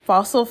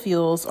Fossil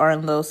fuels are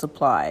in low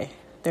supply.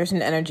 There's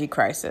an energy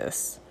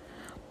crisis.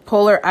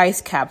 Polar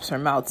ice caps are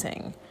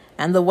melting,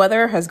 and the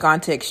weather has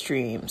gone to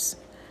extremes.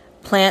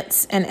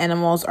 Plants and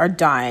animals are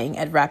dying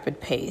at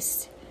rapid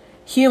pace.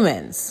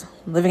 Humans,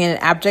 living in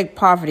abject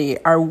poverty,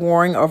 are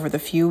warring over the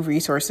few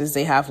resources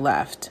they have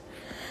left.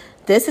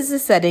 This is the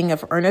setting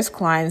of Ernest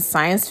Cline's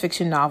science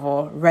fiction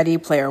novel, Ready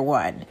Player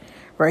One,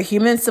 where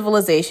human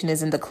civilization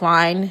is in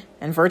decline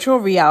and virtual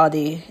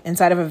reality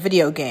inside of a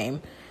video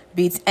game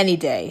beats any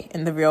day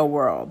in the real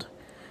world.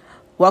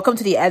 Welcome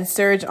to the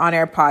EdSurge On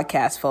Air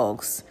podcast,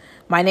 folks.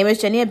 My name is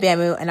Jenny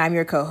Abamu, and I'm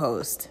your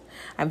co-host.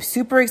 I'm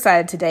super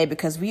excited today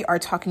because we are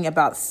talking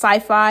about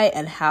sci-fi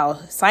and how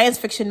science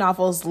fiction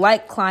novels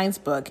like Cline's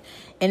book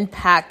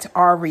impact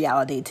our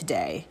reality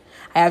today.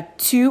 I have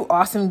two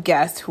awesome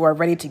guests who are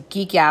ready to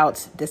geek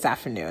out this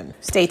afternoon.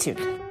 Stay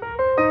tuned.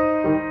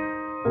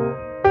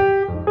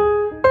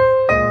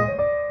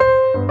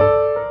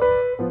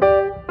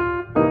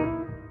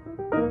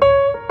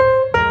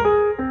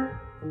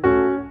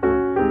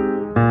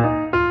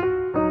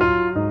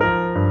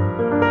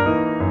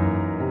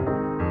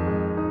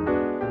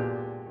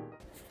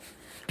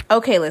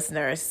 Okay,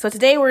 listeners, so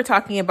today we're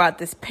talking about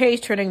this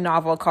page-turning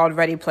novel called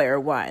Ready Player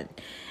One.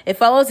 It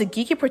follows a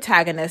geeky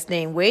protagonist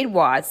named Wade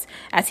Watts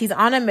as he's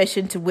on a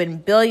mission to win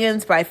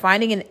billions by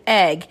finding an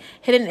egg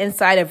hidden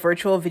inside a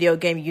virtual video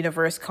game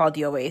universe called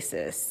the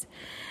Oasis.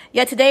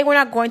 Yet today we're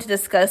not going to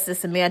discuss the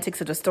semantics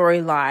of the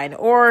storyline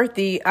or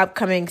the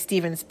upcoming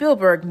Steven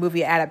Spielberg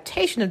movie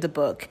adaptation of the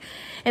book.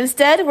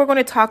 Instead, we're going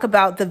to talk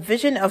about the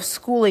vision of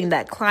schooling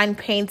that Cline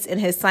paints in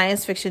his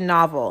science fiction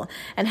novel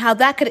and how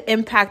that could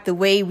impact the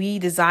way we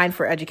design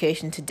for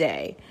education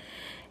today.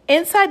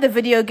 Inside the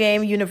video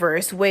game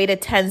universe, Wade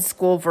attends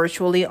school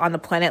virtually on the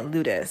planet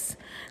Ludus.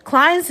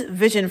 Cline's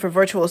vision for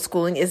virtual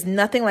schooling is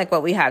nothing like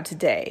what we have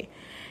today.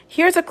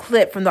 Here's a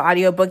clip from the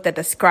audiobook that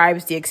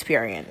describes the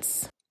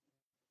experience.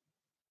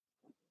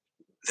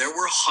 There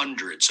were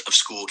hundreds of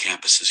school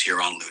campuses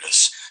here on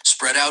Ludus,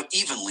 spread out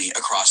evenly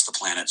across the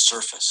planet's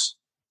surface.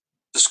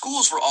 The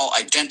schools were all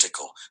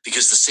identical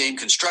because the same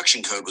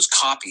construction code was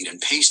copied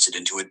and pasted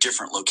into a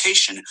different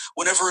location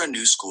whenever a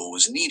new school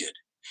was needed.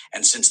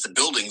 And since the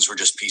buildings were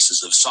just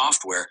pieces of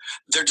software,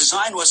 their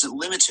design wasn't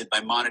limited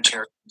by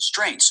monetary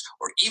constraints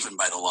or even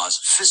by the laws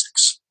of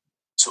physics.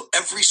 So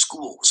every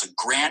school was a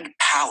grand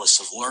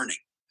palace of learning,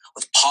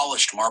 with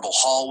polished marble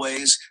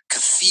hallways,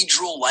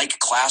 cathedral-like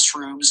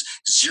classrooms,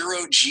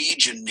 zero-G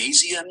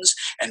gymnasiums,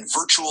 and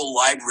virtual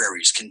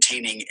libraries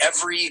containing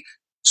every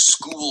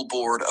school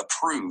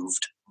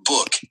board-approved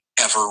book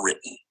ever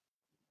written.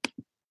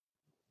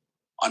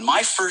 On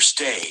my first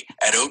day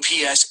at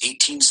OPS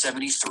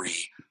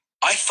 1873,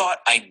 I thought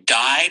I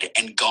died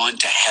and gone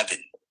to heaven.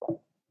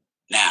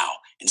 Now,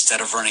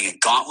 instead of running a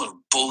gauntlet of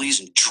bullies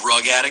and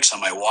drug addicts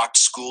on my walk to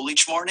school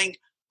each morning,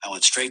 I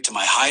went straight to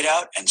my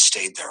hideout and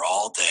stayed there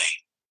all day.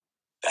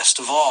 Best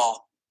of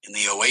all, in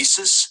the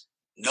Oasis,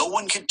 no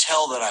one could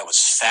tell that I was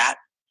fat,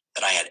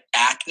 that I had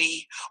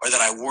acne, or that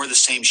I wore the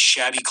same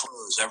shabby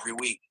clothes every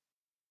week.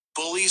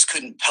 Bullies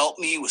couldn't pelt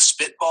me with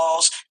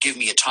spitballs, give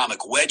me atomic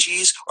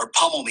wedgies, or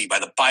pummel me by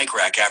the bike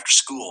rack after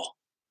school.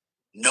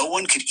 No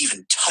one could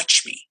even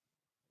touch me.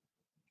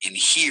 In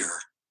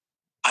here,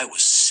 I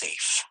was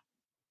safe.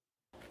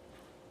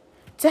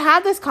 To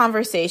have this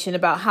conversation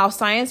about how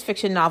science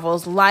fiction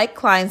novels like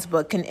Cline's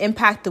book can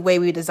impact the way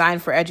we design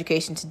for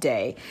education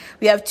today,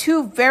 we have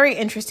two very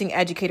interesting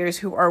educators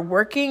who are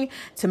working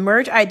to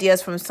merge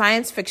ideas from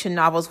science fiction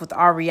novels with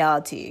our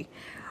reality.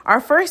 Our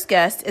first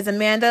guest is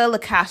Amanda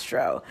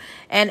LaCastro,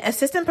 an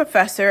assistant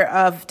professor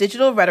of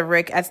digital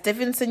rhetoric at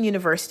Stevenson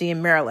University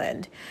in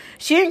Maryland.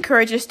 She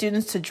encourages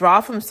students to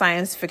draw from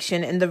science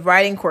fiction in the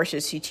writing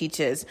courses she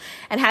teaches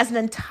and has an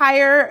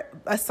entire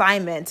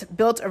assignment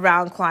built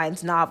around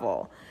Cline's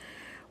novel.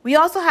 We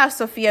also have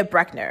Sophia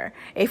Breckner,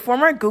 a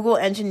former Google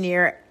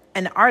engineer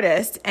and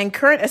artist and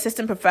current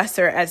assistant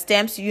professor at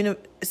Stamps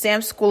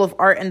School of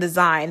Art and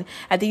Design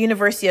at the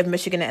University of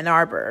Michigan, Ann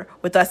Arbor,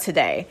 with us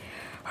today.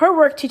 Her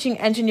work teaching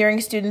engineering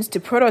students to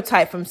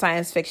prototype from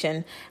science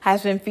fiction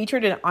has been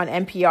featured on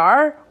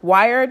NPR,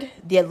 Wired,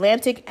 The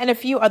Atlantic, and a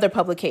few other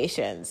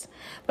publications.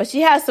 But she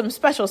has some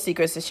special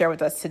secrets to share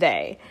with us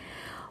today.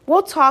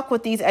 We'll talk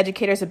with these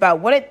educators about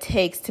what it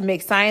takes to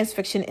make science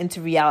fiction into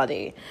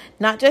reality,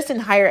 not just in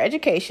higher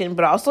education,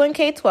 but also in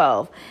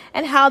K-12,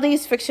 and how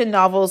these fiction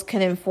novels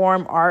can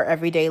inform our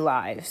everyday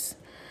lives.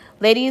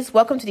 Ladies,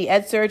 welcome to the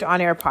EdSurge On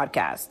Air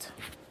podcast.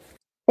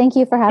 Thank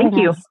you for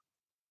having us.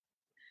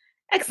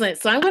 Excellent.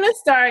 So I'm going to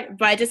start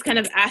by just kind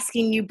of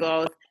asking you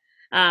both.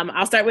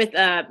 I'll start with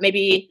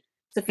maybe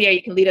Sophia,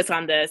 you can lead us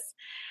on this.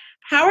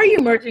 How are you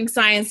merging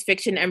science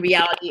fiction and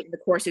reality in the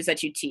courses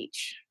that you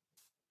teach?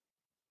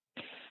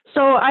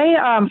 So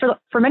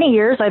for many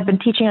years, I've been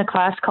teaching a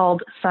class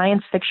called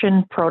Science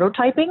Fiction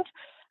Prototyping.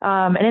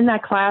 And in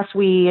that class,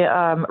 we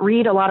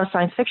read a lot of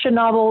science fiction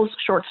novels,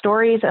 short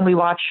stories, and we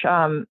watch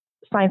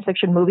science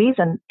fiction movies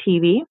and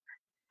TV.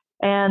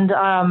 And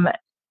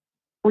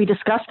we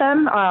discuss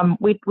them.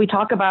 We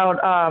talk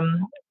about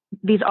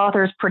these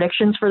authors'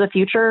 predictions for the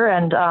future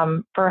and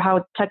for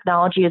how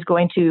technology is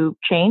going to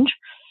change.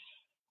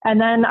 And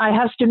then I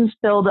have students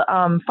build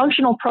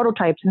functional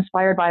prototypes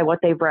inspired by what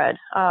they've read.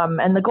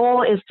 And the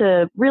goal is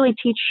to really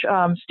teach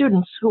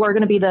students who are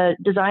going to be the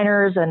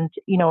designers and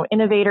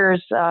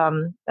innovators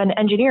and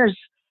engineers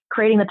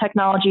creating the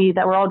technology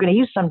that we're all going to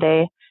use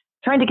someday,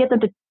 trying to get them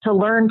to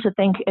learn to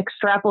think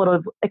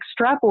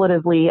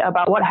extrapolatively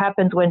about what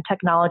happens when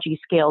technology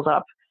scales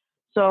up.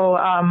 So,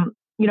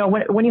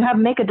 when you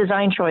make a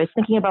design choice,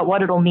 thinking about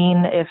what it'll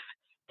mean if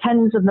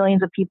tens of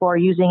millions of people are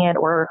using it,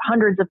 or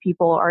hundreds of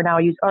people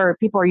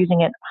are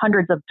using it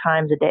hundreds of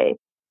times a day.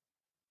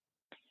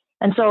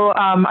 And so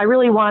I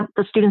really want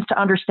the students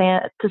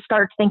to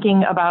start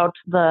thinking about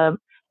the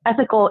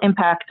ethical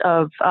impact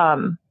of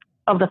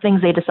the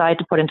things they decide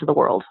to put into the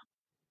world.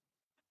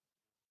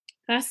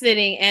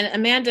 Fascinating. And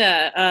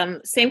Amanda,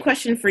 same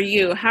question for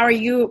you. How are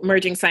you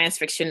merging science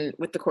fiction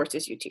with the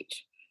courses you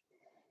teach?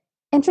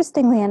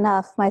 Interestingly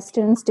enough, my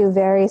students do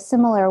very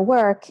similar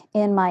work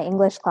in my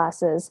English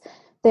classes.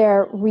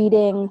 They're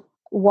reading,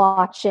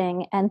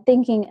 watching, and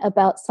thinking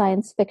about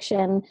science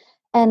fiction,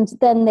 and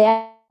then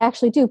they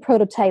actually do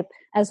prototype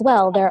as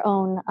well their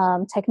own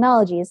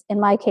technologies. In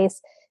my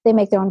case, they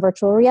make their own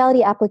virtual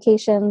reality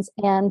applications,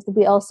 and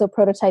we also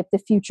prototype the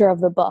future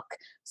of the book.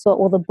 So what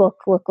will the book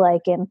look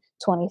like in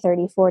 20,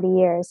 30, 40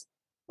 years?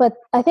 But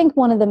I think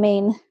one of the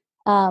main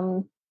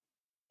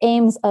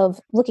aims of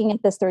looking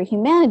at this through a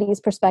humanities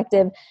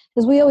perspective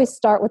is we always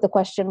start with the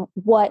question,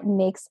 what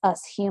makes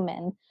us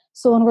human?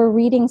 So when we're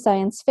reading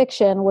science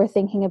fiction, we're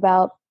thinking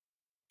about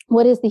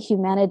what is the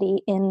humanity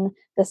in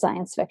the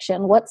science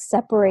fiction? What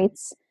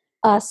separates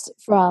us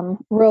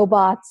from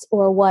robots,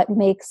 or what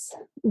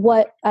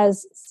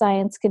as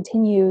science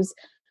continues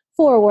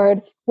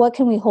forward, what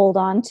can we hold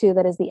on to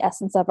that is the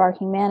essence of our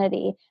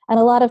humanity? And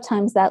a lot of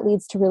times that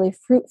leads to really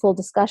fruitful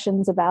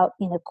discussions about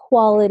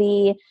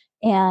inequality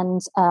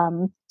and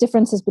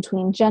differences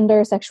between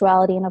gender,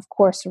 sexuality, and of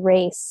course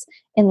race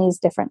in these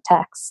different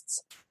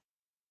texts.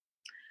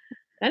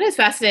 That is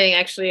fascinating,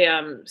 actually.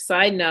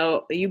 Side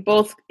note, you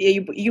both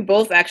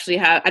actually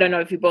have, I don't know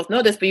if you both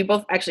know this, but you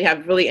both actually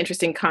have really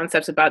interesting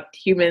concepts about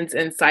humans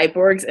and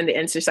cyborgs and the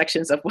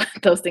intersections of what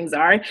those things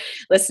are.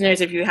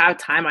 Listeners, if you have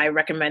time, I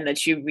recommend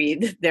that you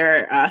read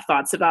their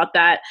thoughts about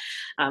that.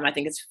 I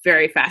think it's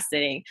very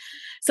fascinating.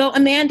 So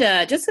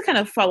Amanda, just to kind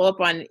of follow up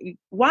on,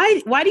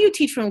 why do you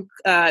teach from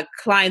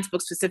Klein's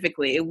book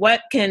specifically?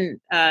 What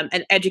can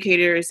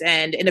educators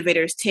and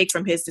innovators take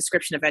from his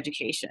description of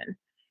education?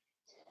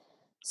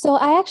 So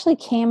I actually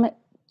came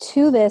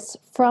to this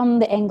from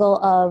the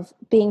angle of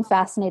being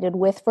fascinated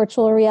with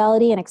virtual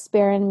reality and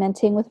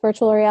experimenting with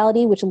virtual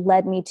reality, which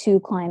led me to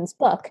Klein's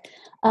book.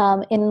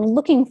 In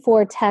looking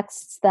for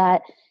texts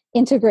that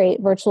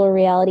integrate virtual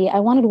reality,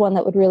 I wanted one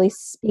that would really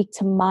speak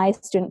to my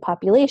student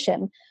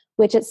population,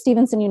 which at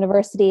Stevenson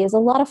University is a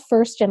lot of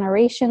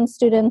first-generation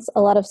students,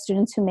 a lot of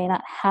students who may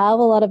not have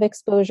a lot of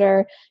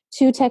exposure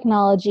to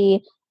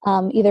technology,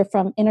 either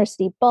from inner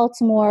city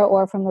Baltimore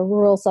or from the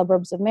rural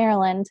suburbs of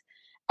Maryland.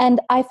 And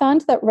I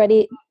found that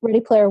Ready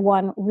Player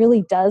One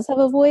really does have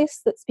a voice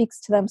that speaks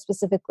to them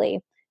specifically.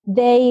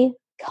 They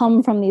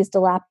come from these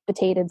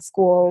dilapidated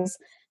schools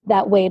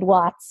that Wade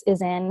Watts is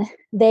in.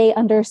 They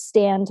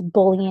understand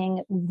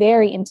bullying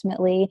very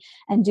intimately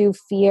and do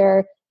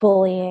fear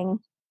bullying,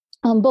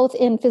 both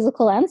in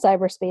physical and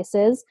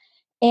cyberspaces.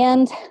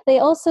 And they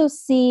also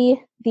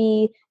see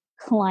the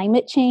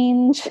climate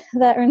change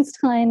that Ernst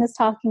Klein is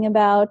talking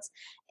about,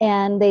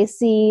 and they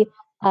see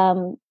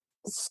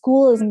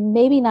school is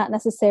maybe not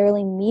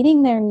necessarily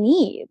meeting their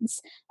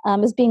needs,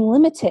 is being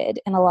limited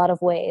in a lot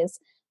of ways.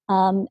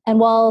 And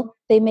while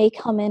they may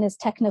come in as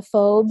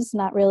technophobes,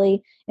 not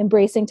really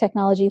embracing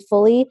technology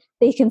fully,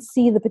 they can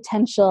see the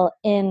potential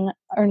in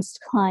Ernst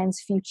Klein's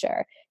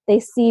future. They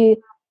see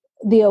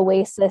the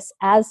Oasis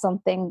as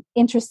something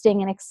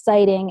interesting and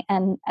exciting,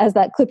 and as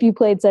that clip you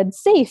played said,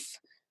 safe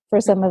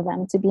for some of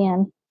them to be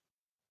in.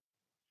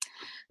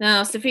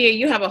 Now, Sophia,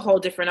 you have a whole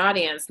different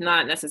audience,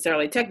 not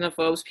necessarily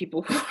technophobes,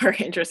 people who are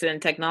interested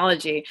in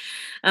technology.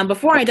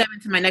 Before I dive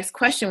into my next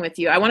question with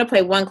you, I want to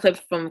play one clip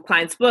from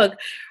Klein's book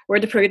where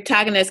the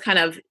protagonist kind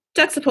of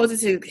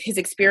juxtaposes his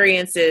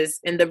experiences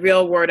in the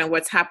real world and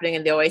what's happening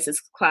in the Oasis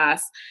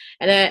class,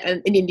 and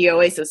then in the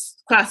Oasis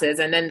classes,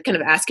 and then kind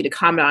of ask you to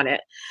comment on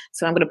it.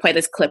 So I'm going to play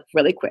this clip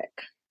really quick.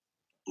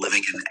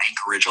 Living in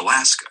Anchorage,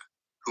 Alaska,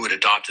 who had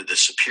adopted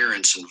this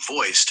appearance and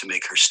voice to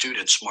make her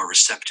students more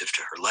receptive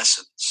to her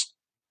lessons.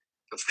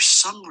 But for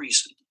some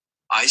reason,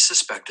 I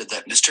suspected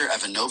that Mr.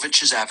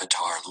 Ivanovich's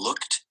avatar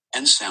looked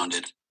and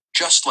sounded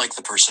just like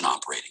the person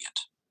operating it.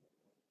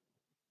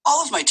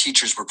 All of my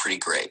teachers were pretty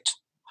great.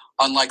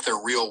 Unlike their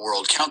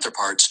real-world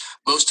counterparts,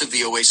 most of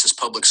the Oasis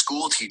public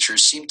school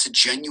teachers seemed to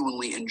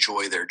genuinely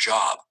enjoy their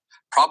job,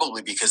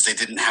 probably because they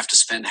didn't have to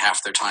spend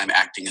half their time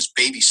acting as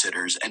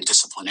babysitters and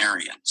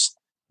disciplinarians.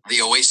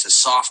 The Oasis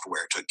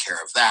software took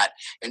care of that,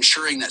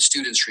 ensuring that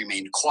students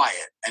remained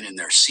quiet and in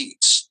their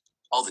seats.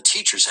 All the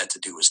teachers had to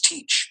do was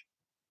teach.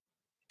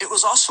 It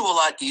was also a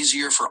lot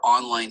easier for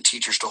online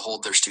teachers to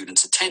hold their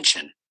students'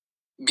 attention,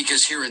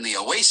 Because here in the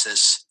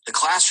Oasis, the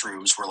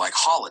classrooms were like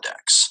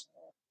holodecks.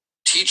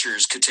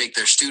 Teachers could take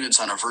their students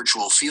on a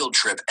virtual field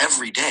trip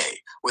every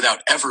day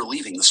without ever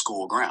leaving the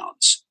school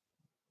grounds.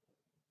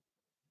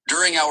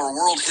 During our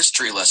world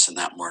history lesson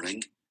that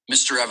morning,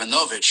 Mr.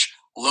 Evanovich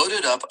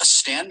loaded up a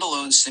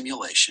standalone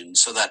simulation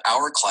so that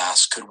our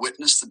class could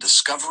witness the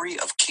discovery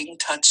of King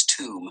Tut's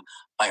tomb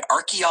by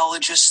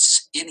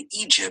archaeologists in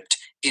Egypt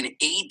in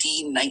AD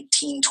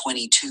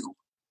 1922.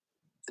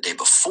 The day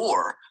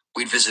before,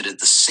 we'd visited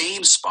the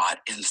same spot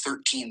in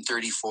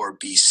 1334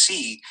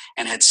 BC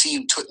and had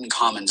seen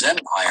Tutankhamun's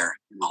empire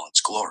in all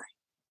its glory.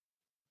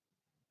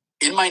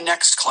 In my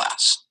next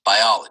class,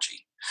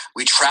 biology,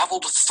 we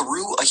traveled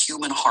through a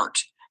human heart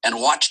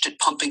and watched it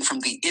pumping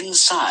from the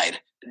inside,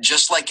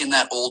 just like in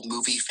that old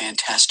movie,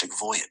 Fantastic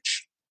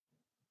Voyage.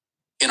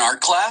 In art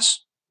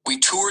class, we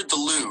toured the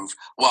Louvre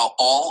while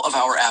all of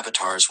our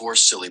avatars wore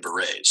silly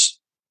berets.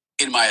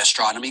 In my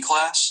astronomy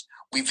class,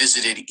 we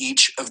visited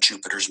each of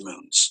Jupiter's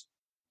moons.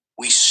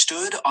 We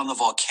stood on the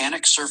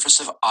volcanic surface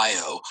of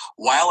Io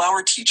while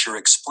our teacher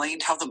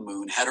explained how the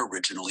moon had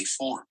originally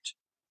formed.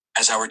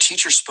 As our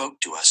teacher spoke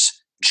to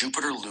us,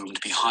 Jupiter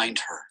loomed behind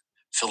her,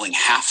 filling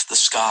half the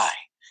sky,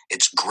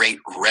 its great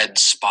red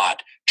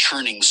spot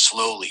churning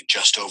slowly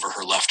just over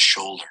her left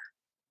shoulder.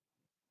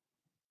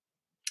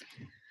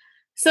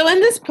 So in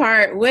this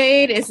part,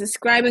 Wade is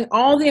describing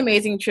all the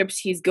amazing trips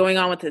he's going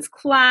on with his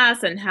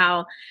class and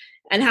how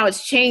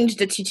it's changed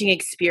the teaching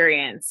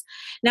experience.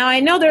 Now, I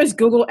know there's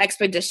Google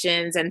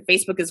Expeditions and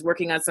Facebook is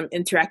working on some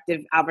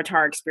interactive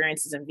avatar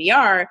experiences in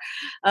VR.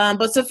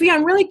 But Sophia,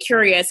 I'm really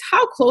curious,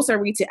 how close are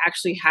we to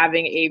actually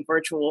having a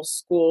virtual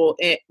school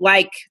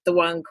like the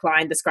one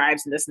Klein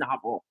describes in this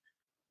novel?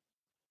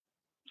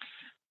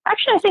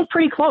 Actually, I think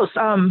pretty close.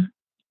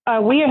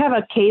 We have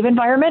a cave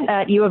environment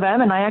at U of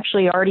M, and I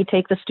actually already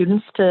take the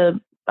students to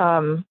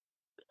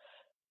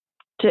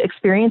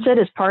experience it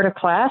as part of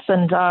class.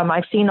 And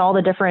I've seen all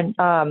the different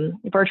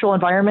virtual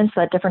environments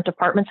that different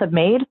departments have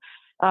made.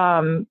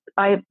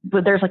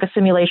 There's like a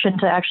simulation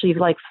to actually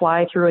like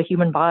fly through a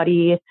human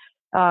body,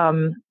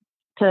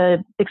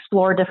 to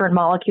explore different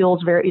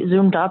molecules very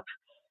zoomed up.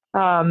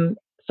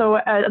 So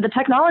the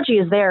technology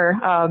is there.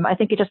 I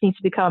think it just needs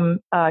to become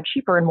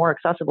cheaper and more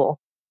accessible.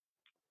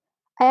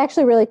 I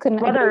actually really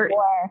couldn't agree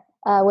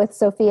more with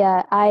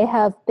Sophia. I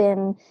have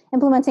been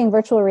implementing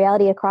virtual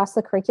reality across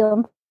the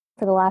curriculum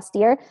for the last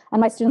year, and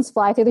my students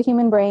fly through the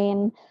human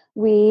brain.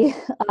 We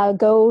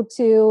go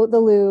to the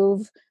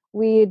Louvre.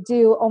 We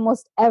do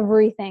almost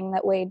everything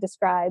that Wade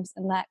describes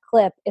in that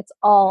clip. It's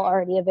all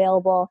already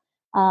available.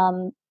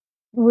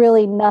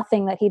 Really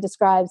nothing that he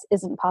describes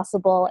isn't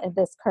possible at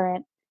this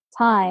current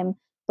time.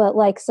 But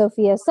like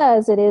Sophia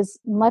says, it is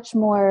much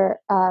more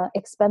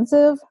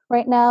expensive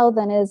right now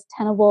than is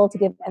tenable to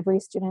give every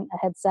student a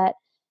headset.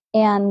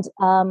 And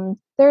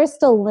there is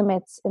still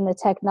limits in the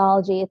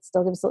technology. It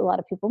still gives a lot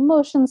of people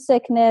motion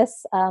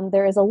sickness.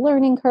 There is a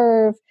learning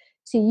curve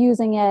to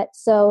using it.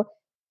 So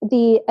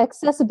the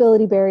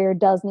accessibility barrier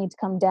does need to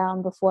come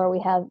down before we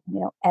have,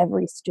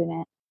 every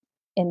student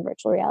in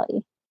virtual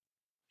reality.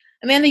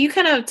 Amanda, you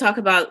kind of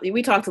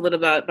we talked a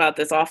little about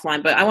this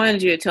offline, but I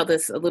wanted you to tell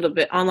this a little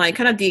bit online,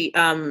 kind of the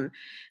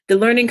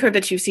learning curve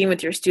that you've seen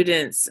with your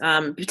students,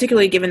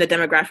 particularly given the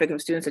demographic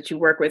of students that you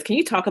work with. Can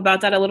you talk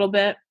about that a little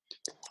bit?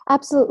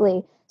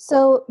 Absolutely.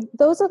 So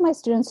those of my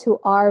students who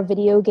are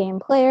video game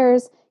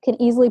players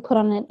can easily put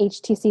on an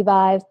HTC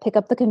Vive, pick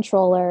up the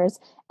controllers,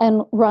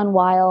 and run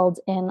wild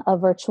in a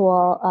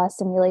virtual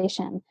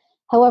simulation.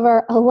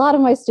 However, a lot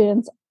of my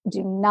students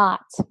do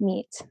not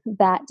meet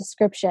that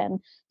description.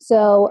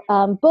 So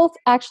both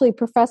actually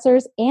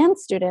professors and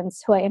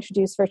students who I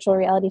introduce virtual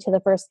reality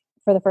to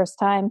for the first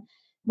time,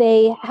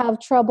 they have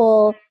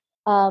trouble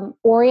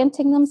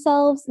orienting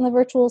themselves in the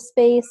virtual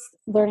space,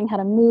 learning how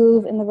to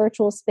move in the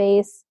virtual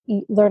space,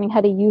 learning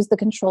how to use the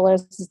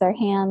controllers as their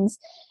hands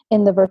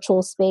in the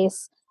virtual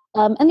space.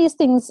 And these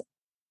things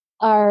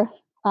are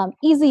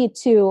easy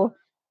to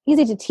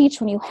teach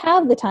when you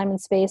have the time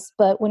and space,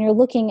 but when you're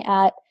looking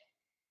at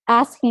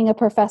asking a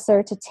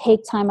professor to take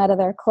time out of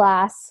their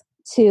class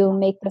to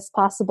make this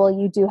possible,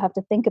 you do have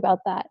to think about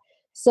that.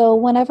 So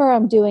whenever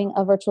I'm doing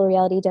a virtual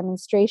reality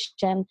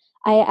demonstration,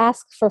 I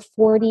ask for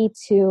 40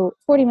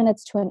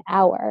 minutes to an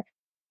hour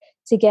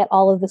to get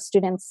all of the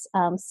students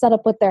set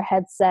up with their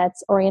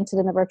headsets, oriented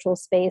in the virtual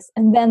space,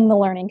 and then the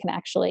learning can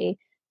actually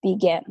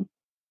begin.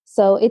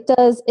 So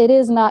it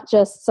is not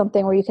just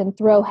something where you can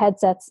throw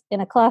headsets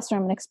in a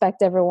classroom and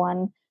expect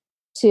everyone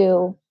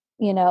to,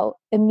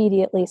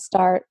 immediately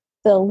start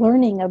the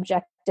learning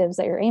objectives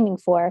that you're aiming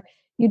for.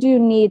 You do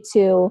need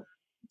to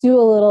do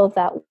a little of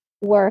that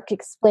work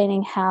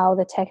explaining how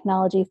the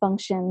technology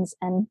functions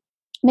and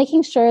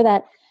making sure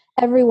that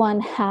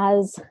everyone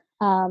has,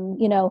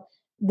 the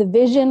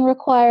vision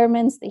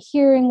requirements, the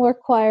hearing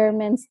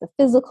requirements, the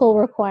physical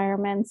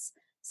requirements.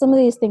 Some of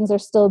these things are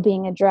still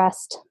being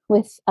addressed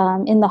with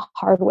in the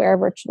hardware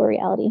virtual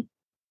reality.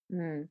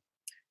 Mm.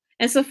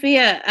 And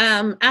Sophia,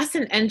 as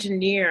an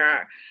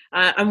engineer,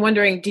 I'm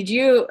wondering, did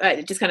you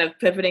just kind of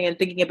pivoting and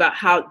thinking about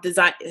how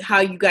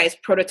you guys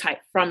prototype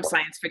from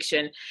science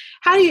fiction?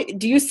 How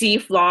do you see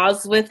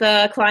flaws with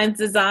Klein's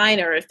design,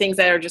 or things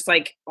that are just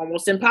like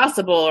almost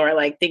impossible, or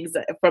like things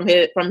from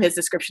his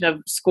description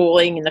of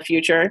schooling in the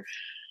future?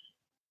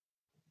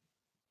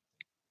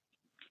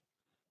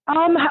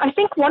 I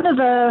think one of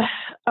the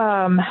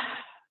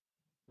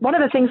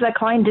things that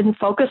Klein didn't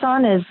focus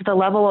on is the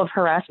level of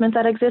harassment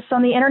that exists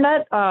on the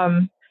internet.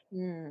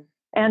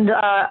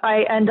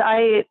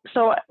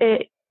 So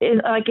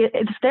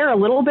it's there a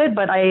little bit,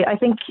 but I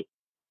think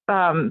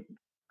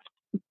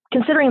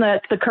considering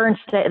the current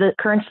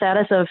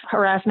status of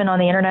harassment on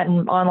the internet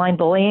and online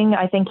bullying,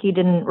 I think he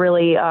didn't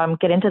really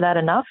get into that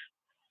enough.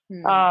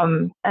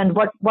 And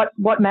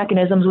what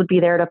mechanisms would be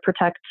there to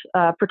protect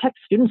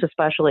students,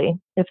 especially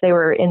if they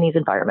were in these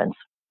environments.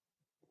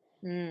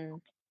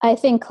 I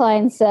think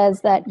Klein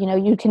says that,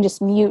 you can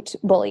just mute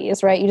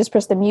bullies, right? You just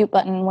press the mute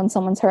button when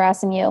someone's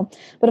harassing you.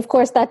 But of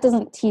course, that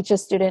doesn't teach a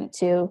student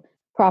to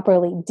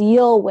properly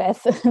deal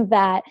with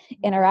that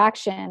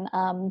interaction.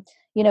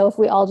 If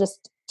we all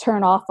just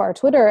turn off our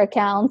Twitter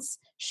accounts,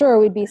 sure,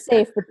 we'd be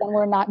safe, but then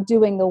we're not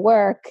doing the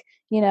work,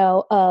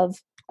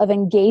 of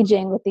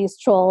engaging with these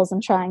trolls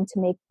and trying to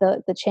make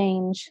the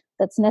change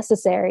that's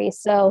necessary.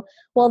 So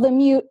while the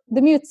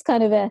mute's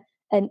kind of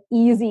an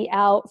easy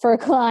out for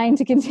Klein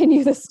to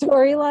continue the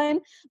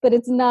storyline, but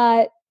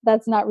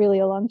that's not really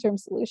a long-term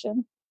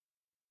solution.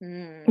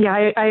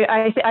 Yeah,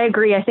 I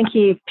agree. I think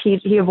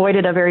he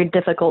avoided a very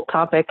difficult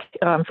topic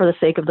for the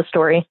sake of the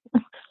story.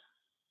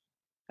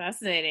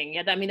 Fascinating.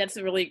 Yeah, I mean that's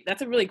a really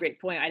great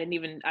point.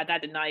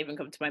 That did not even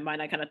come to my mind.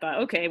 I kind of thought,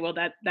 okay, well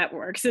that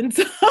works. And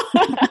so,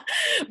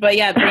 but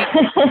yeah, the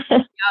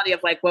reality of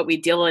like what we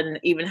deal in,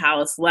 even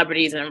how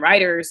celebrities and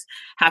writers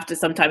have to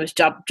sometimes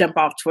jump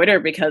off Twitter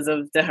because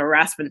of the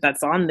harassment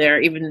that's on there,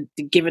 even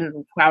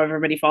given however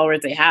many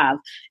followers they have.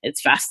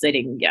 It's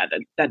fascinating. Yeah,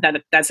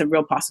 that's a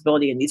real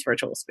possibility in these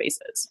virtual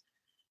spaces.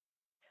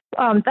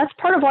 That's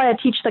part of why I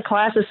teach the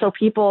classes, so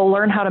people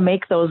learn how to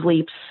make those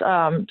leaps.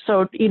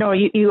 So,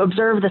 you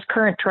observe this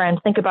current trend,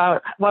 think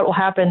about what will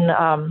happen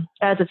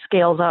as it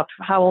scales up.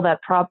 How will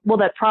that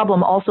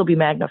problem also be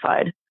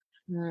magnified?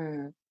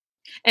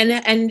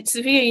 And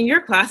Sophia, in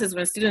your classes,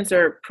 when students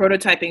are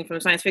prototyping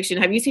from science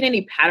fiction, have you seen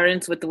any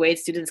patterns with the way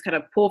students kind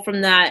of pull from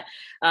that?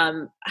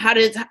 How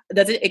does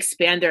it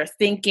expand their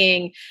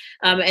thinking?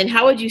 And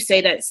how would you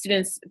say that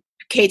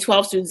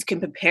K-12 students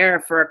can prepare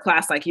for a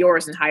class like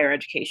yours in higher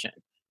education?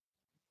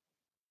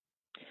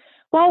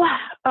 Well,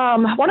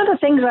 one of the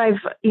things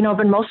I've,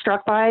 been most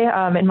struck by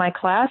in my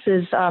class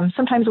is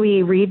sometimes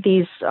we read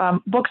these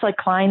books like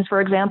Klein's, for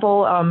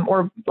example,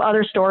 or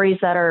other stories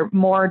that are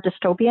more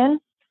dystopian.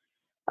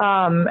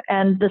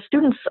 And the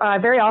students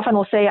very often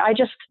will say, I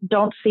just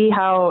don't see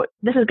how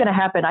this is going to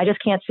happen. I just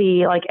can't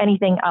see like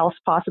anything else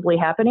possibly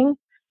happening.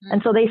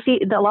 And so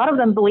a lot of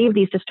them believe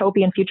these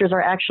dystopian futures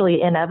are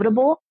actually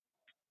inevitable.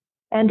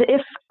 And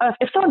if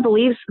someone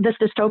believes this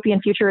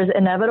dystopian future is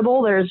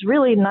inevitable, there's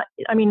really not,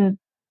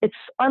 it's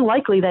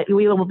unlikely that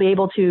we will be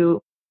able to,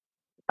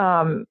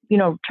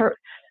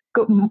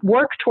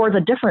 work towards a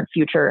different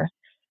future.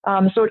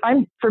 So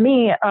for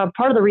me,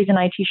 part of the reason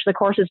I teach the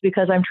course is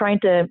because I'm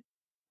trying to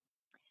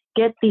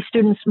get these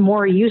students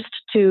more used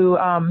to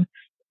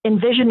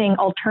envisioning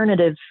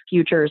alternative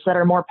futures that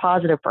are more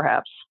positive,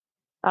 perhaps.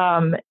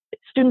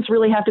 Students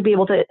really have to be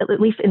able to at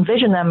least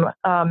envision them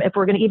if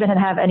we're going to even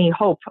have any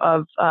hope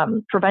of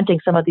preventing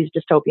some of these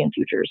dystopian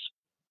futures.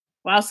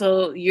 Wow,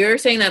 so you're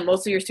saying that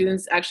most of your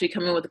students actually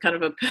come in with kind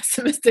of a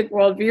pessimistic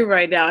worldview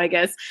right now, I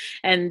guess,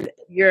 and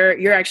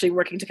you're actually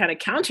working to kind of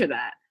counter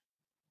that.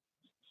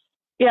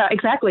 Yeah,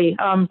 exactly.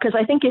 Because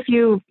I think if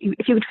you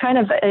kind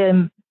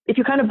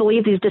of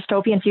believe these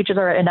dystopian futures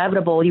are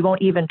inevitable, you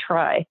won't even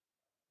try.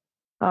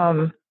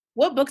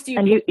 What books do you?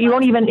 And you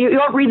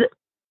won't read.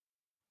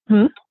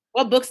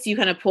 What books do you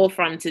kind of pull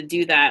from to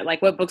do that?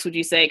 Like, what books would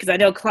you say? Because I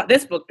know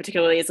this book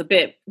particularly is a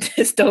bit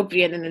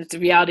dystopian, and it's the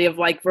reality of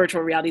like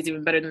virtual reality is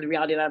even better than the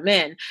reality that I'm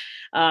in.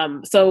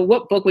 So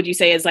what book would you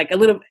say is like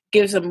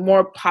gives a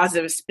more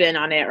positive spin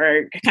on it,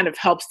 or kind of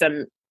helps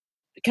them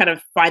kind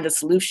of find the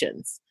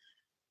solutions?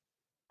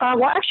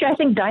 Well, actually, I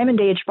think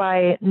Diamond Age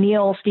by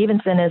Neal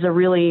Stephenson is a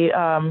really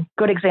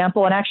good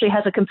example, and actually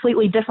has a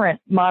completely different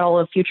model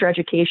of future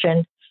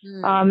education.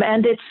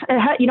 And it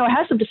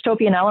has some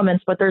dystopian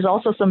elements, but there's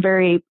also some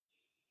very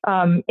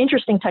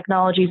interesting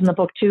technologies in the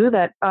book too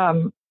that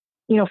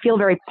feel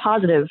very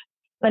positive.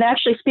 And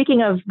actually,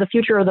 speaking of the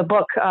future of the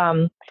book,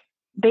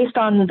 based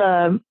on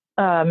the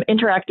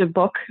interactive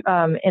book,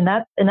 in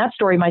that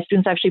story, my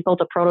students actually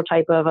built a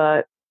prototype of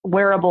a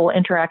wearable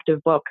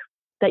interactive book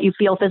that you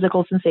feel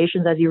physical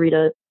sensations as you read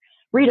a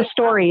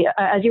story.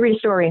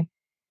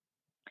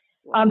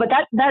 But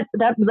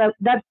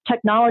that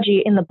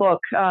technology in the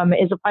book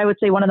is, I would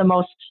say, one of the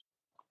most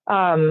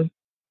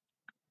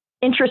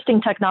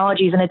interesting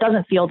technologies, and it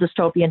doesn't feel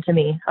dystopian to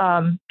me.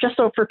 Just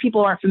so for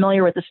people who aren't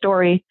familiar with the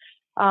story,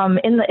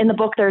 in the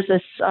book, there's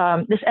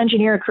this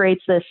engineer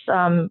creates this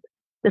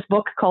this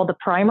book called The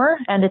Primer,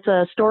 and it's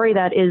a story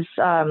that is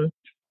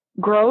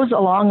grows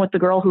along with the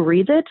girl who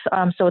reads it.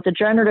 So it's a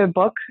generative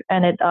book,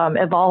 and it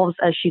evolves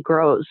as she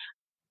grows.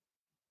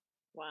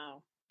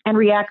 Wow. And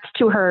reacts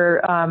to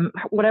her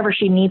whatever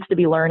she needs to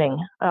be learning.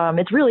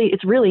 It's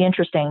really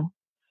interesting,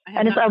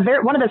 and it's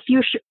one of the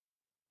few.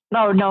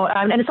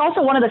 And it's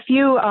also one of the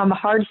few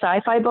hard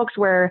sci-fi books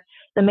where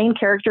the main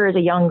character is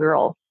a young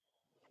girl.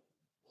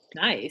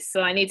 Nice.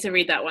 So I need to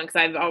read that one because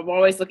I'm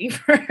always looking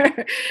for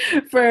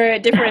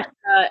different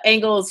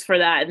angles for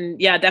that. And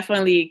yeah,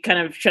 definitely kind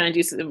of trying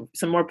to do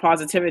some more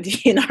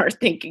positivity in our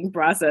thinking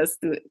process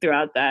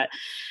throughout that.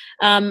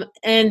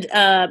 And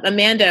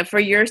Amanda, for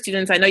your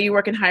students, I know you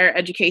work in higher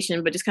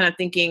education, but just kind of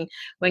thinking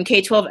when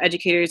K-12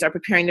 educators are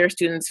preparing their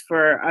students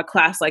for a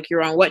class like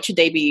your own, what should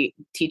they be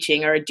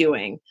teaching or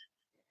doing?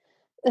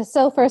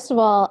 So first of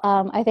all,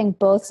 I think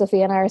both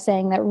Sophia and I are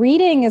saying that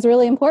reading is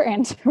really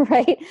important,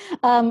 right?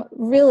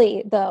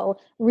 Really, though,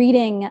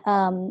 reading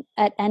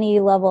at any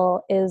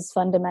level is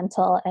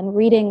fundamental, and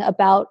reading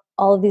about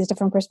all of these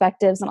different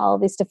perspectives and all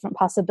of these different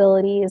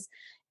possibilities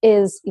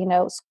is,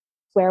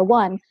 square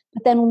one.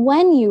 But then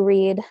when you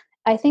read,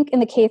 I think in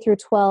the K through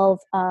 12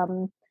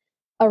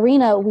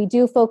 arena, we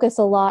do focus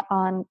a lot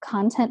on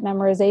content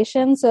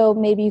memorization. So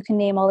maybe you can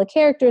name all the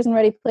characters in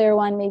Ready Player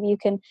One. Maybe you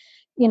can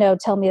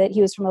tell me that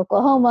he was from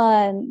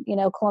Oklahoma and,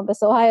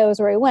 Columbus, Ohio is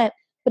where he went.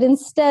 But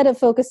instead of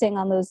focusing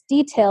on those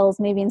details,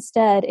 maybe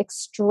instead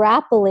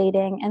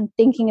extrapolating and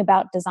thinking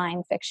about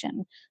design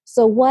fiction.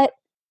 So what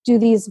do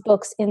these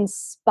books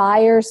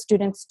inspire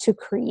students to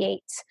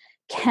create?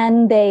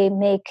 Can they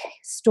make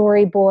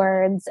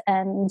storyboards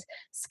and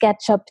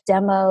SketchUp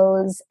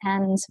demos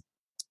and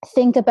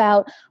think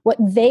about what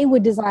they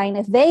would design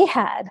if they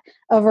had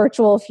a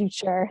virtual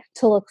future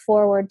to look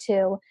forward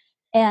to?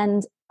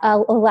 And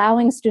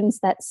allowing students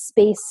that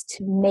space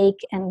to make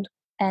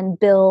and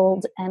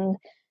build and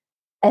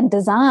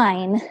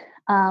design,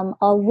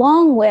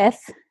 along with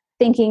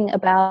thinking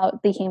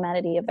about the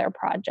humanity of their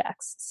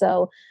projects.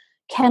 So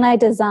can I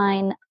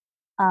design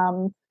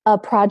a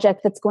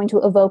project that's going to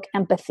evoke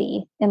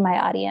empathy in my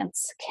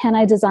audience? Can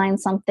I design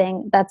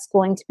something that's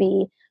going to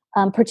be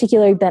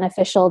particularly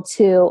beneficial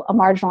to a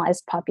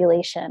marginalized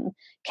population?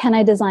 Can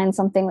I design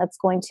something that's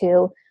going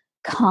to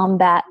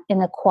combat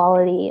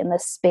inequality in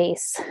this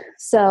space?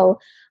 So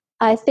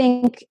I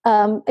think,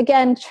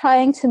 again,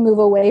 trying to move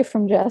away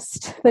from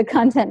just the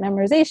content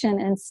memorization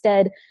and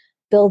instead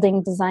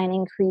building,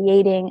 designing,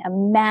 creating,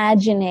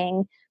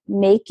 imagining,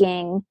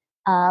 making,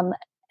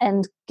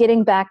 and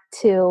getting back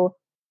to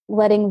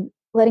letting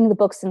the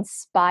books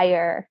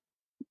inspire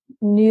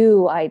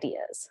new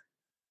ideas.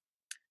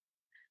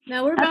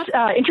 Now we're That's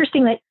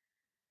interesting that,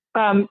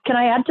 can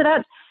I add to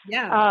that?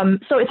 Yeah.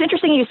 So it's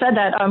interesting you said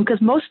that because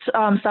most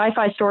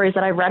sci-fi stories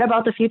that I read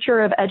about the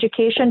future of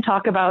education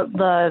talk about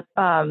the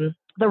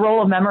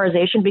role of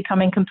memorization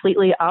becoming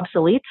completely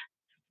obsolete.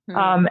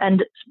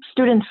 And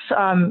students,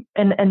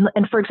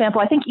 and for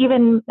example, I think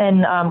even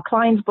in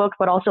Klein's book,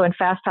 but also in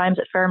Fast Times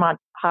at Fairmont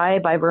High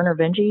by Vernor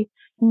Vinge,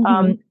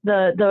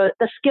 the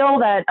skill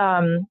that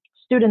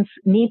students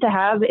need to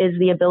have is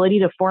the ability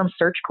to form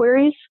search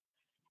queries.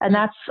 And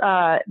that's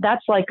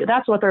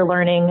what they're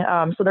learning.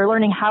 So they're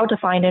learning how to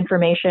find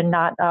information,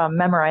 not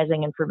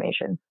memorizing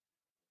information.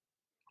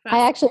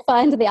 I actually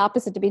find the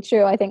opposite to be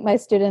true. I think my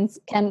students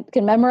can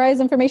memorize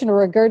information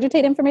or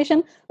regurgitate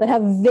information, but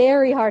have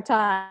very hard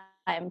time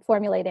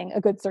formulating a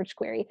good search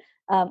query.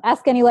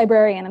 Ask any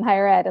librarian in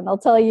higher ed, and they'll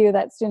tell you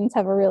that students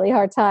have a really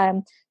hard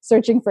time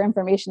searching for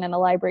information in a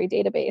library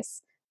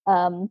database.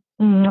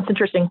 That's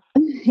interesting.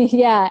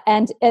 Yeah,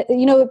 and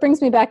it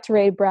brings me back to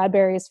Ray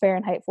Bradbury's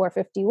Fahrenheit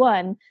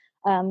 451.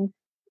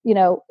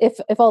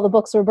 If all the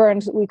books were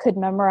burned, we could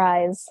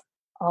memorize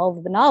all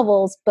of the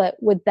novels, but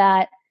would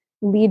that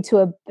lead to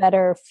a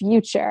better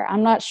future?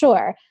 I'm not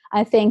sure.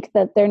 I think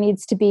that there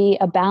needs to be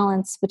a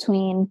balance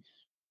between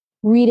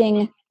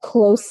reading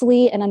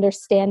closely and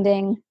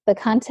understanding the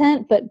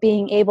content, but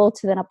being able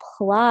to then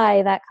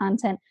apply that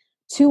content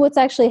to what's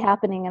actually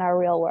happening in our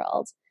real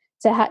world,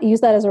 to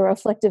use that as a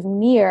reflective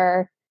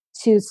mirror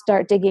to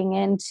start digging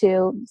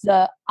into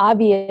the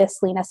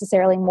obviously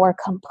necessarily more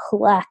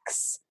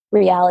complex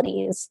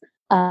realities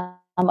of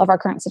our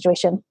current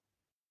situation.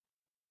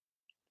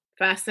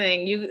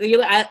 Fascinating.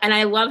 You and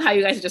I love how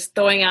you guys are just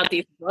throwing out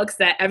these books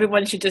that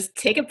everyone should just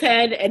take a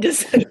pen and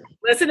just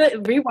listen to,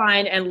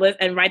 rewind and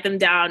write them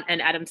down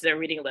and add them to their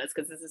reading list,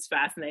 because this is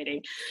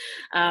fascinating.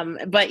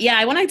 But yeah,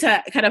 I wanted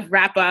to kind of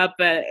wrap up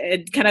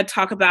and kind of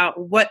talk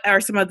about what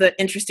are some of the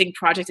interesting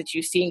projects that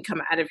you've seen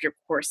come out of your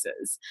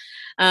courses.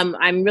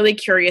 I'm really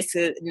curious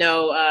to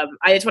know.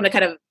 I just want to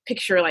kind of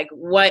picture like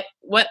what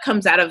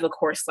comes out of the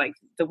course, like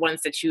the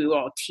ones that you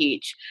all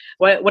teach.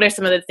 What are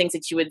some of the things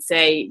that you would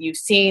say you've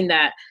seen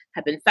that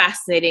have been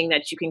fascinating,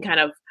 that you can kind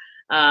of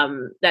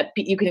that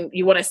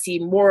you want to see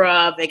more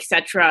of,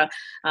 etc.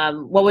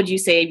 What would you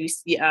say?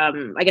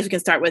 I guess we can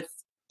start with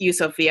you,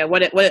 Sophia.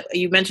 What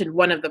you mentioned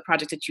one of the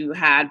projects that you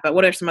had, but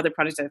what are some other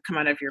projects that have come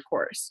out of your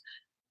course?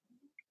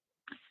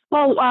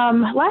 Well,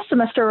 last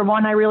semester,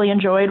 one I really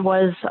enjoyed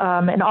was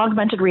an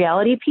augmented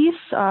reality piece,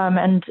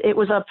 and it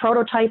was a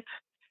prototype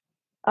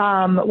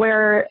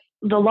where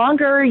the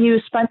longer you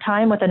spent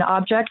time with an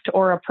object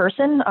or a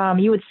person,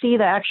 you would see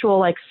the actual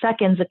like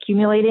seconds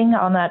accumulating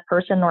on that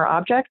person or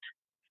object.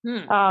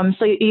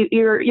 So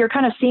you're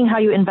kind of seeing how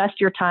you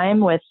invest your time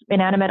with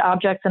inanimate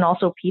objects and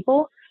also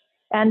people.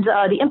 And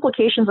the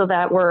implications of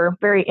that were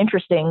very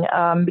interesting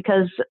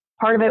because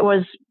part of it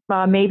was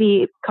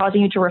maybe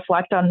causing you to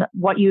reflect on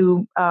what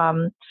you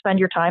spend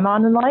your time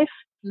on in life.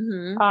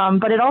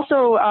 But it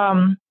also,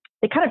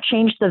 it kind of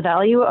changed the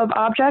value of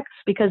objects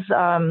because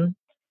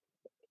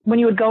when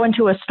you would go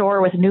into a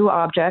store with new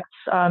objects,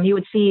 you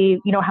would see,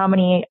 how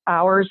many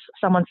hours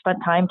someone spent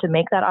time to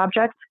make that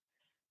object.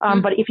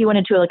 But if you went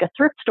into like a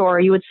thrift store,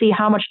 you would see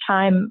how much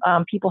time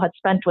people had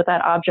spent with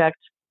that object.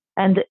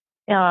 And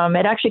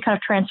it actually kind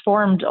of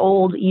transformed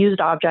old used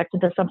objects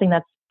into something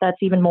that's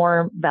even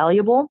more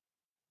valuable.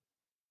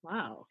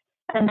 Wow.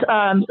 And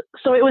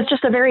so it was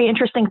just a very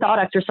interesting thought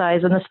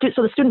exercise. And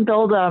the student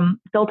built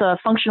a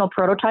functional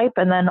prototype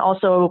and then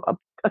also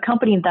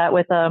accompanied that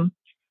with a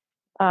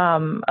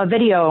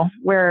video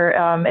where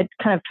it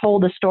kind of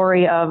told the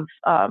story of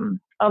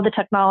the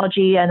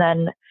technology and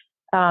then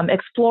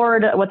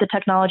explored what the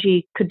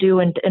technology could do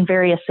in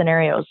various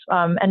scenarios,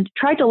 and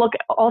tried to look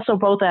also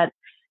both at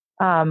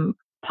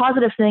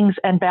positive things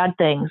and bad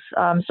things.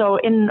 So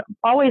in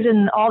all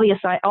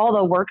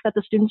the work that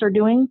the students are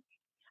doing,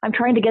 I'm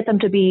trying to get them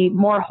to be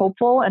more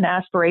hopeful and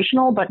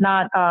aspirational, but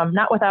not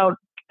without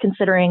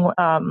considering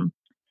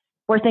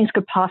where things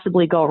could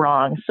possibly go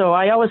wrong. So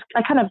I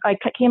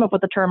came up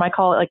with the term, I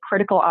call it like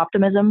critical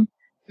optimism.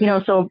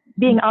 So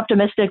being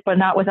optimistic, but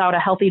not without a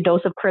healthy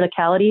dose of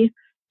criticality.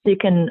 So you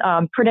can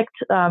predict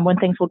when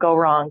things will go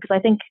wrong. Because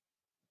I think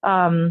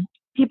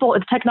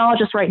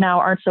technologists right now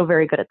aren't so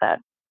very good at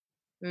that.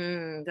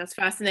 That's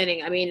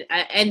fascinating. I mean,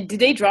 and did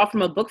they draw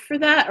from a book for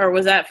that, or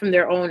was that from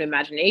their own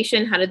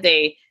imagination? How did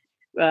they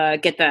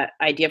get that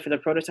idea for the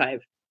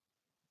prototype?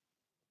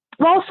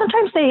 Well,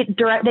 sometimes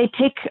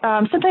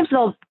sometimes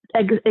they'll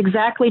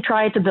exactly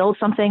try to build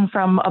something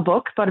from a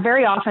book, but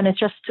very often it's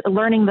just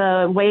learning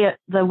the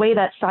way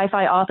that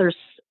sci-fi authors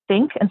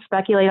think and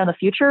speculate on the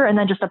future, and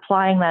then just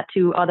applying that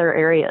to other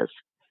areas.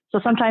 So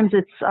sometimes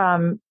it's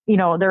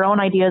their own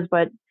ideas,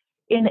 but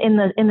in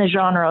the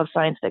genre of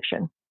science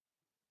fiction.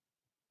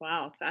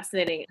 Wow,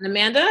 fascinating. And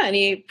Amanda,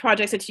 any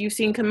projects that you've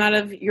seen come out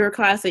of your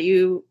class that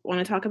you want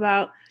to talk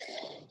about?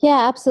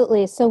 Yeah,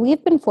 absolutely. So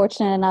we've been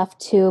fortunate enough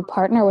to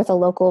partner with a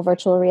local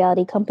virtual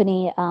reality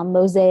company,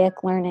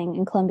 Mosaic Learning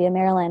in Columbia,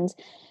 Maryland.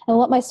 And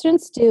what my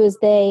students do is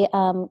they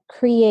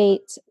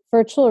create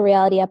virtual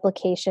reality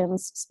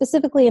applications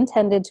specifically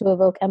intended to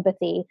evoke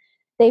empathy.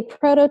 They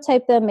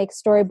prototype them, make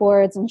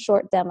storyboards and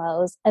short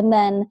demos, and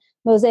then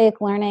Mosaic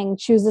Learning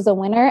chooses a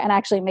winner and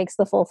actually makes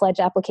the full-fledged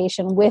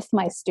application with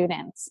my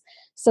students.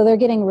 So they're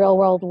getting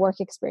real-world work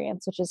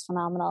experience, which is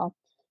phenomenal.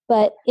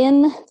 But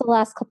in the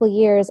last couple of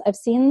years, I've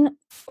seen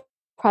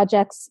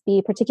projects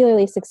be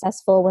particularly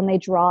successful when they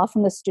draw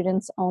from the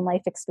students' own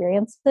life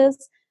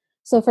experiences.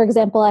 So for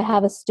example, I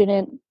have a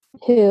student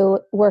who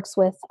works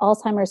with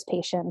Alzheimer's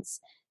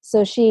patients.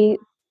 So she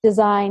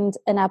designed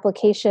an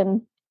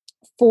application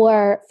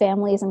for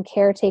families and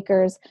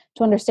caretakers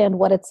to understand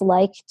what it's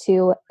like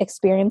to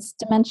experience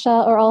dementia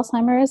or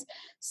Alzheimer's.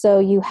 So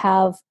you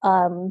have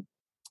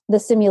the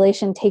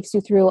simulation takes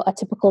you through a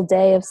typical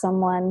day of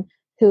someone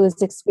who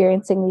is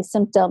experiencing these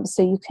symptoms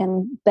so you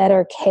can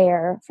better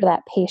care for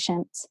that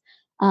patient.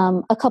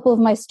 A couple of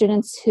my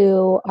students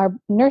who are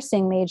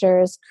nursing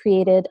majors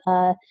created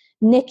a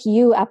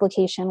NICU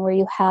application where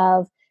you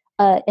have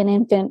an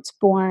infant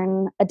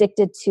born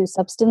addicted to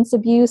substance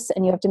abuse,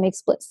 and you have to make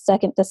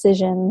split-second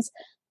decisions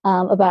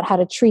about how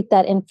to treat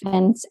that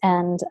infant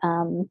and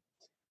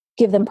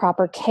give them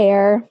proper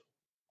care.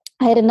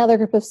 I had another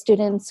group of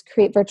students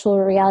create virtual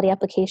reality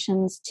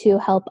applications to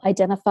help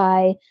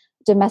identify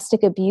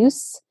domestic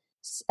abuse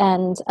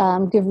and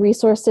give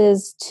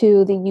resources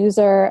to the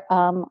user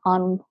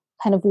on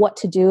kind of what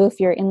to do if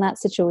you're in that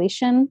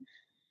situation.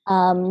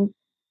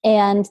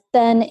 And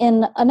then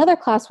in another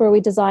class where we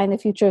designed the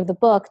future of the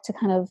book to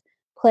kind of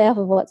play off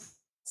of what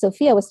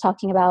Sophia was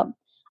talking about,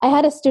 I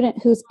had a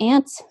student whose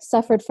aunt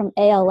suffered from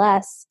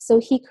ALS. So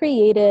he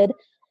created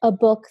a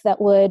book that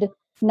would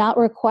not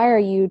require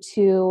you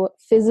to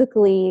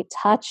physically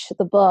touch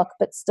the book,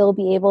 but still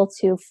be able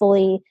to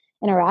fully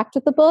interact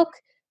with the book.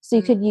 So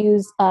you could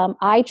use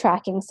eye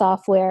tracking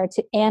software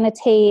to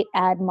annotate,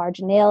 add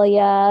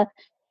marginalia,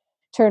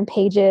 turn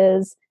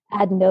pages,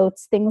 add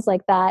notes, things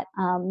like that.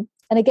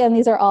 And again,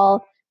 these are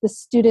all the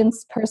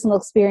students' personal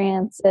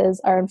experiences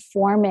are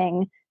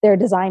informing their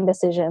design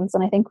decisions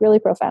in, I think, really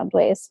profound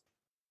ways.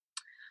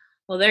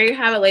 Well, there you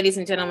have it, ladies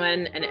and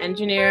gentlemen, an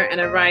engineer and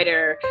a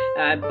writer,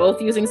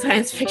 both using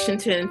science fiction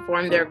to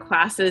inform their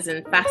classes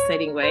in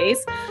fascinating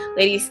ways.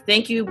 Ladies,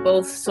 thank you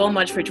both so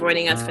much for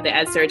joining us for the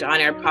EdSurge On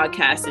Air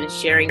podcast and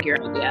sharing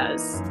your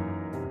ideas.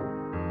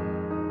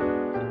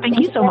 Thank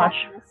you so much.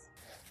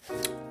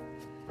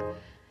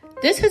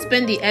 This has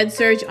been the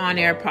EdSurge On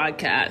Air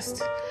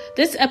podcast.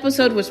 This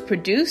episode was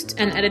produced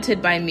and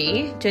edited by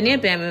me, Jenny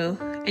Abamu,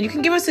 and you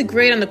can give us a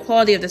grade on the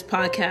quality of this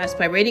podcast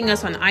by rating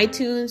us on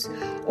iTunes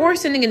or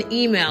sending an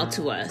email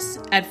to us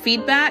at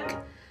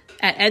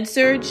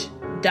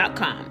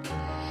feedback@edsurge.com.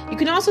 You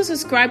can also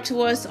subscribe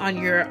to us on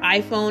your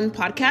iPhone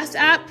podcast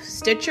app,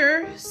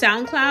 Stitcher,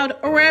 SoundCloud,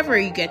 or wherever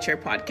you get your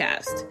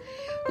podcast.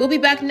 We'll be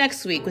back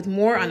next week with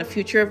more on the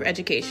future of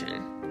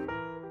education.